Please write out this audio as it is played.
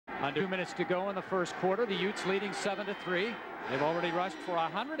Under 2 minutes to go in the first quarter. The Utes leading 7-3. They've already rushed for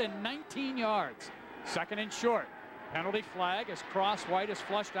 119 yards. Second and short. Penalty flag as Crosswhite is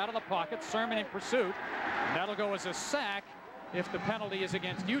flushed out of the pocket. Sirmon in pursuit. And that'll go as a sack if the penalty is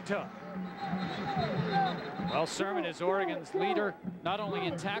against Utah. Well, Sirmon is Oregon's leader, not only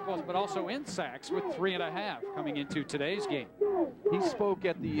in tackles, but also in sacks with 3.5 coming into today's game. He spoke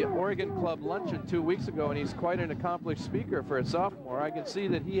at the Oregon Club luncheon 2 weeks ago, and he's quite an accomplished speaker for a sophomore. I can see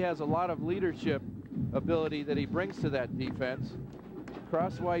that he has a lot of leadership ability that he brings to that defense.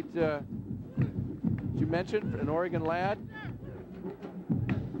 Crosswhite, you mentioned, an Oregon lad,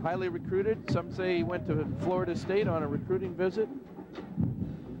 highly recruited. Some say he went to Florida State on a recruiting visit.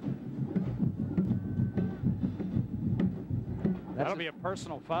 That'll be a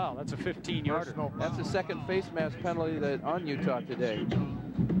personal foul. That's a 15-yarder. That's the second face mask penalty that on Utah today.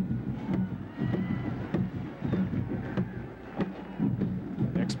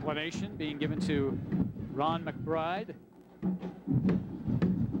 Explanation being given to Ron McBride.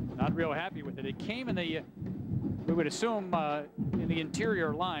 Not real happy with it. It came in the, we would assume, in the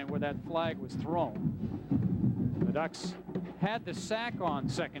interior line where that flag was thrown. The Ducks had the sack on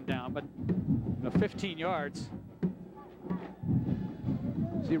second down, but 15 yards.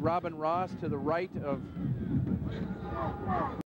 See Robin Ross to the right of